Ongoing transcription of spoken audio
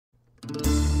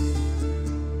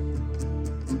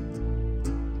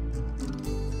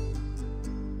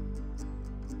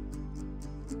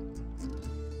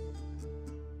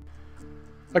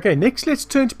Okay, next let's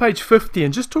turn to page 50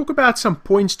 and just talk about some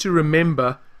points to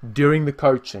remember during the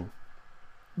coaching.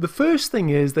 The first thing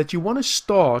is that you want to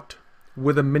start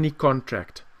with a mini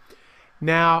contract.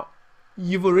 Now,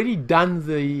 you've already done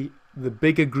the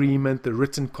big agreement, the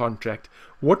written contract.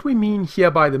 What we mean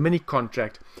here by the mini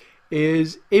contract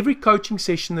is every coaching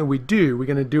session that we do, we're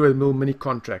going to do a little mini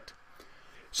contract.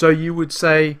 So you would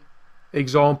say,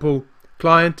 example,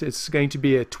 client, it's going to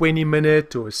be a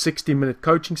 20-minute or a 60-minute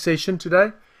coaching session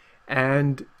today.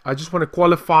 And I just want to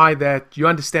qualify that you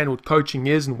understand what coaching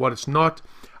is and what it's not.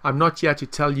 I'm not here to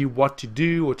tell you what to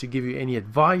do or to give you any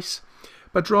advice,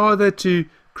 but rather to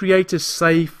create a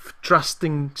safe,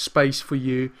 trusting space for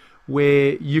you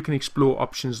where you can explore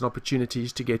options and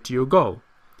opportunities to get to your goal.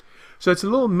 So it's a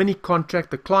little mini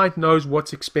contract. The client knows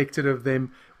what's expected of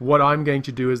them, what I'm going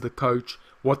to do as the coach,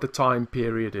 what the time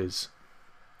period is.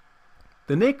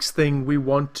 The next thing, we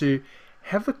want to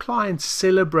have the client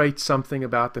celebrate something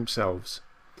about themselves.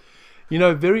 You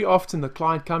know, very often the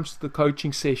client comes to the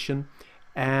coaching session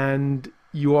and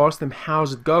you ask them,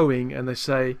 how's it going? And they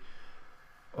say,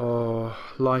 oh,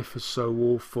 life is so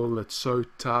awful, it's so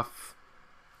tough.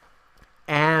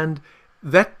 And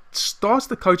that starts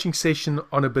the coaching session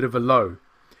on a bit of a low.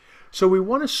 So we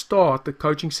want to start the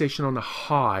coaching session on a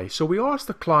high. So we ask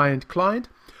the client,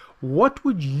 what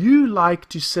would you like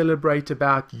to celebrate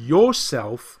about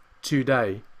yourself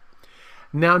today?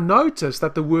 Now notice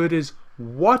that the word is,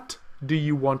 what do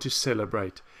you want to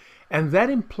celebrate? And that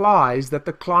implies that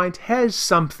the client has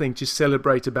something to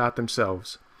celebrate about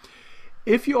themselves.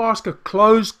 If you ask a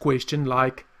closed question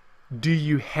like, do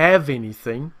you have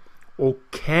anything? Or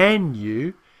can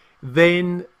you?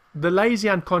 Then the lazy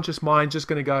unconscious mind is just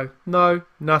going to go, no,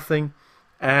 nothing.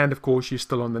 And of course, you're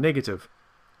still on the negative.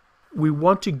 We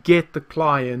want to get the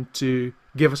client to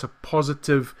give us a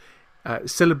positive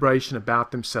celebration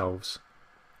about themselves.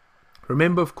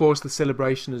 Remember, of course, the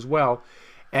celebration as well.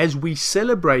 As we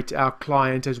celebrate our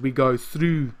client as we go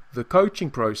through the coaching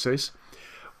process,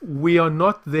 we are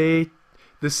not there.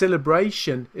 The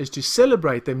celebration is to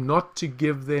celebrate them, not to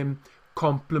give them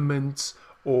compliments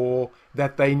or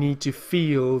that they need to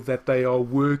feel that they are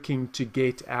working to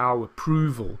get our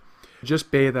approval. Just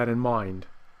bear that in mind.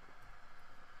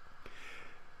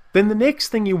 Then the next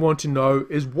thing you want to know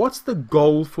is, what's the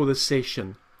goal for the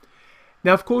session?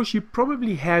 Now, of course, you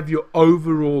probably have your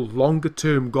overall longer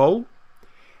term goal.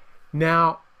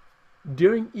 Now,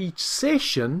 during each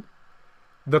session,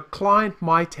 the client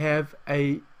might have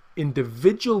an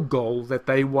individual goal that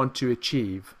they want to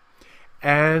achieve.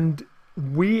 And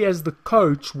we as the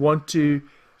coach want to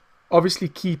obviously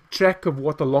keep track of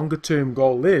what the longer term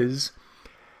goal is.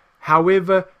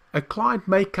 However, a client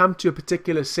may come to a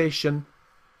particular session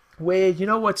where, you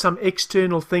know what, some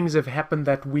external things have happened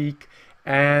that week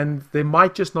and they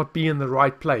might just not be in the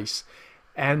right place.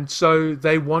 And so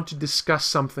they want to discuss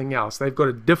something else. They've got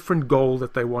a different goal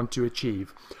that they want to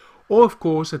achieve. Or, of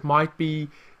course, it might be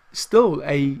still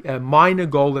a minor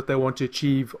goal that they want to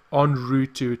achieve en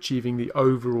route to achieving the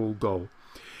overall goal.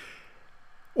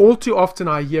 All too often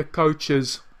I hear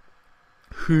coaches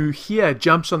who here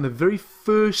jumps on the very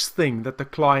first thing that the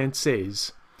client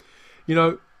says. You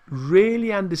know,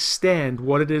 really understand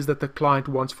what it is that the client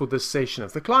wants for this session.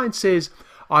 If the client says,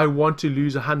 I want to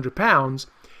lose 100 pounds,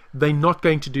 they're not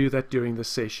going to do that during the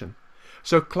session.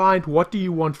 So client, what do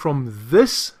you want from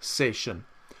this session?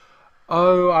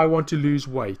 Oh, I want to lose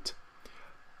weight.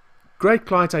 Great,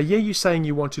 client, I hear you saying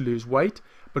you want to lose weight,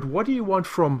 but what do you want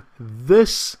from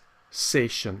this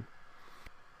session?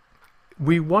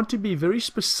 We want to be very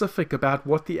specific about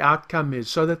what the outcome is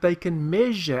so that they can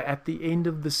measure at the end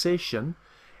of the session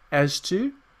as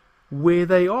to where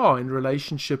they are in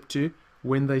relationship to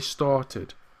when they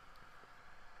started.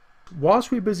 Whilst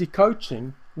we're busy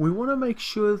coaching, we want to make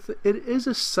sure that it is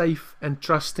a safe and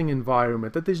trusting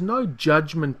environment, that there's no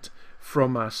judgment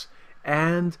from us,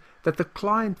 and that the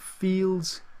client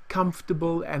feels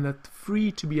comfortable and that free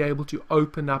to be able to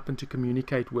open up and to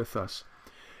communicate with us.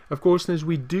 Of course, as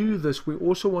we do this, we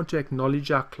also want to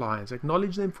acknowledge our clients,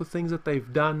 acknowledge them for things that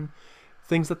they've done,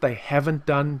 things that they haven't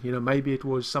done. You know, maybe it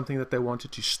was something that they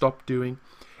wanted to stop doing,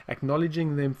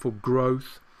 acknowledging them for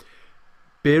growth,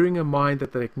 bearing in mind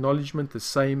that the acknowledgement, the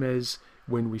same as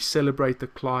when we celebrate the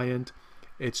client,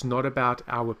 it's not about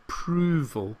our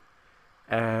approval,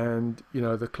 and you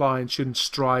know, the client shouldn't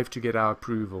strive to get our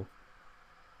approval.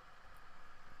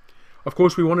 Of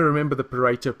course, we want to remember the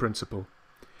Pareto principle.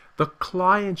 The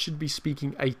client should be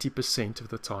speaking 80% of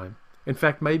the time. In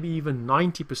fact, maybe even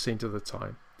 90% of the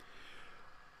time.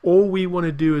 All we want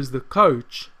to do as the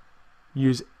coach,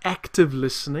 use active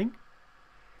listening,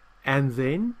 and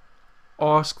then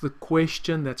ask the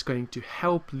question that's going to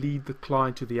help lead the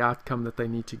client to the outcome that they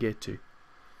need to get to.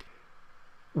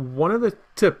 One of the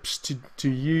tips to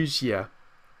use here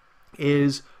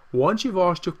is, once you've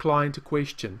asked your client a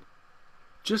question,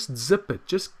 just zip it,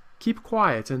 just keep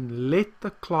quiet and let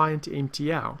the client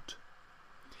empty out.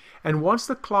 And once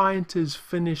the client is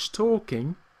finished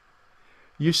talking,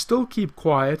 you still keep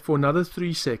quiet for another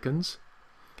 3 seconds,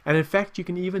 and in fact you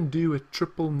can even do a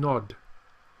triple nod.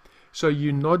 So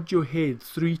you nod your head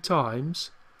 3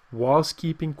 times whilst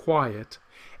keeping quiet,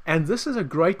 and this is a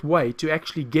great way to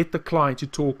actually get the client to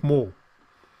talk more.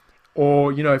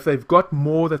 Or, if they've got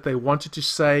more that they wanted to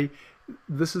say,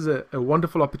 this is a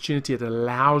wonderful opportunity. It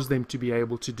allows them to be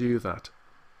able to do that.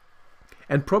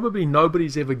 And probably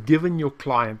nobody's ever given your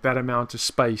client that amount of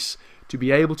space to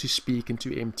be able to speak and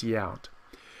to empty out.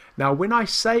 Now, when I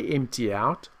say empty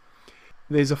out,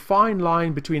 there's a fine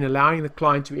line between allowing the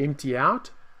client to empty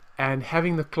out and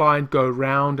having the client go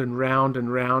round and round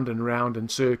and round and round in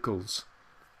circles.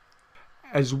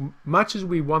 As much as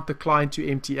we want the client to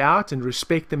empty out and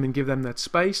respect them and give them that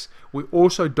space, we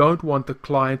also don't want the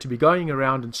client to be going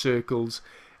around in circles,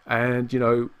 and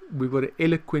we've got to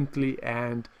eloquently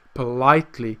and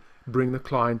politely bring the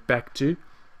client back to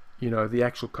the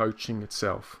actual coaching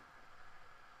itself.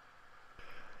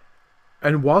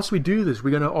 And whilst we do this,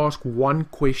 we're going to ask one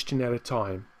question at a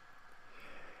time,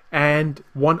 and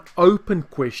one open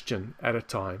question at a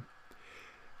time.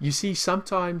 You see,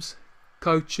 sometimes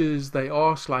coaches, they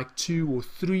ask like 2 or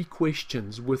 3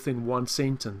 questions within one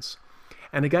sentence,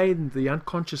 and again the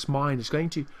unconscious mind is going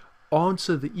to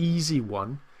answer the easy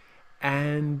one,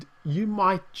 and you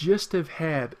might just have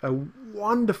had a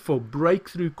wonderful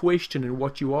breakthrough question in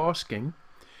what you're asking.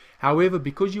 However,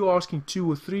 because you're asking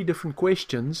 2 or 3 different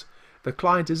questions, the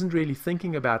client isn't really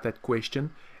thinking about that question.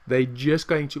 They're just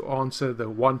going to answer the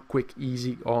one quick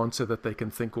easy answer that they can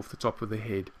think off the top of their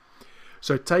head.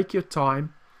 So take your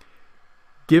time.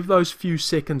 Give those few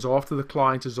seconds after the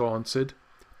client has answered.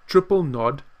 Triple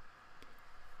nod.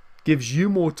 Gives you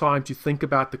more time to think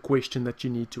about the question that you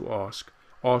need to ask.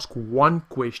 Ask one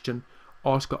question.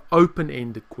 Ask an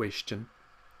open-ended question.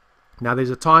 Now, there's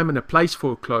a time and a place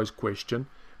for a closed question,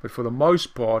 but for the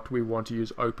most part, we want to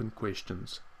use open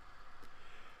questions.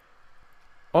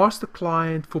 Ask the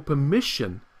client for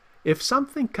permission. If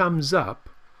something comes up,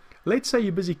 let's say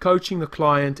you're busy coaching the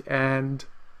client and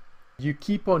you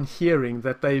keep on hearing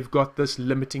that they've got this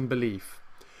limiting belief,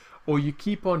 or you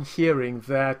keep on hearing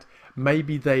that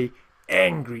maybe they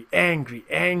angry.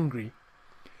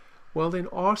 Well, then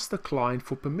ask the client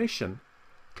for permission.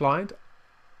 Client,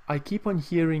 I keep on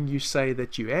hearing you say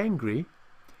that you're angry.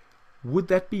 Would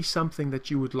that be something that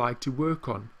you would like to work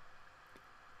on?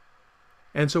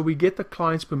 And so we get the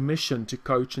client's permission to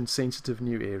coach in sensitive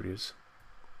new areas.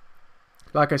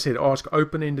 Like I said, ask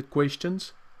open-ended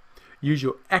questions. Use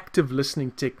your active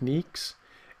listening techniques,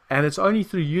 and it's only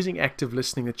through using active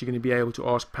listening that you're going to be able to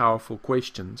ask powerful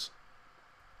questions.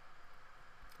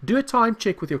 Do a time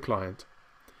check with your client.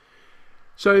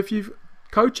 So if you're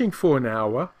coaching for an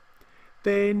hour,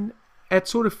 then at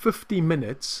sort of 50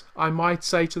 minutes, I might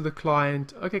say to the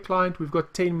client, okay, client, we've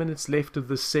got 10 minutes left of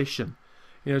this session.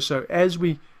 So as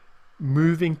we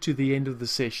moving to the end of the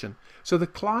session, so the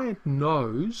client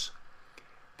knows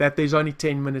that there's only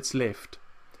 10 minutes left.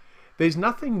 There's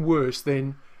nothing worse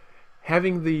than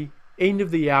having the end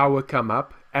of the hour come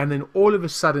up and then all of a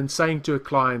sudden saying to a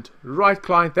client, right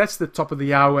client, that's the top of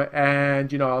the hour,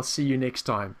 and I'll see you next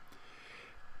time.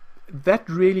 That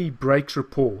really breaks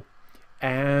rapport,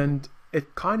 and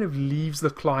it kind of leaves the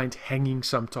client hanging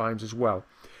sometimes as well.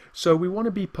 So we want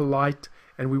to be polite,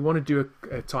 and we want to do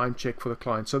a time check for the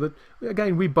client so that,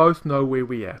 again, we both know where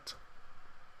we're at.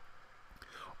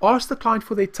 Ask the client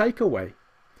for their takeaway.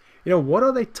 What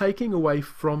are they taking away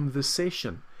from the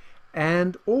session?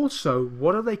 And also,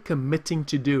 what are they committing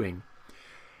to doing?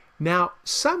 Now,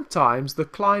 sometimes the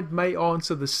client may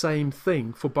answer the same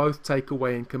thing for both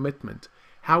takeaway and commitment.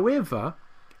 However,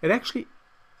 it actually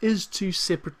is 2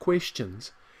 separate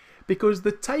questions, because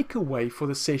the takeaway for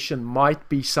the session might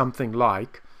be something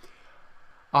like,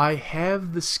 I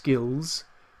have the skills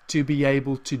to be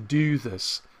able to do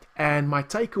this, and my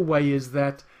takeaway is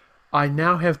that I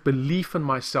now have belief in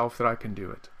myself that I can do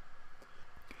it.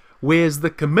 Whereas the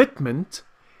commitment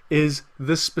is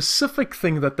the specific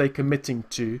thing that they're committing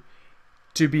to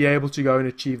be able to go and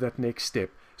achieve that next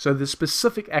step. So the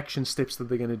specific action steps that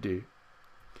they're going to do.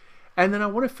 And then I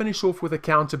want to finish off with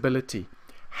accountability.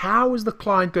 How is the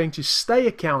client going to stay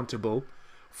accountable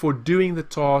for doing the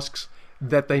tasks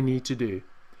that they need to do?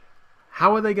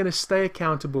 How are they going to stay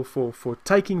accountable for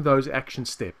taking those action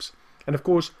steps? And of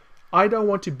course, I don't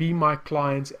want to be my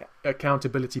client's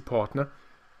accountability partner.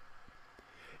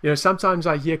 Sometimes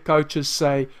I hear coaches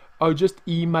say, oh, just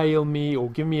email me or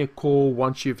give me a call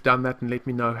once you've done that and let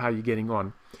me know how you're getting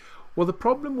on. Well, the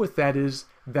problem with that is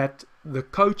that the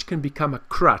coach can become a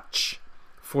crutch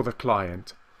for the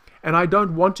client. And I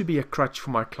don't want to be a crutch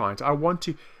for my client. I want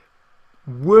to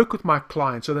work with my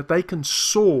client so that they can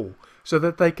soar, so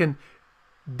that they can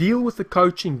deal with the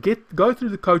coaching, go through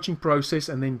the coaching process,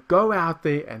 and then go out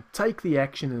there and take the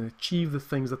action and achieve the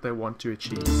things that they want to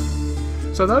achieve.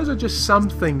 So those are just some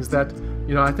things that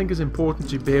I think is important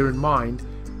to bear in mind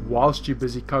whilst you're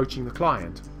busy coaching the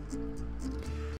client.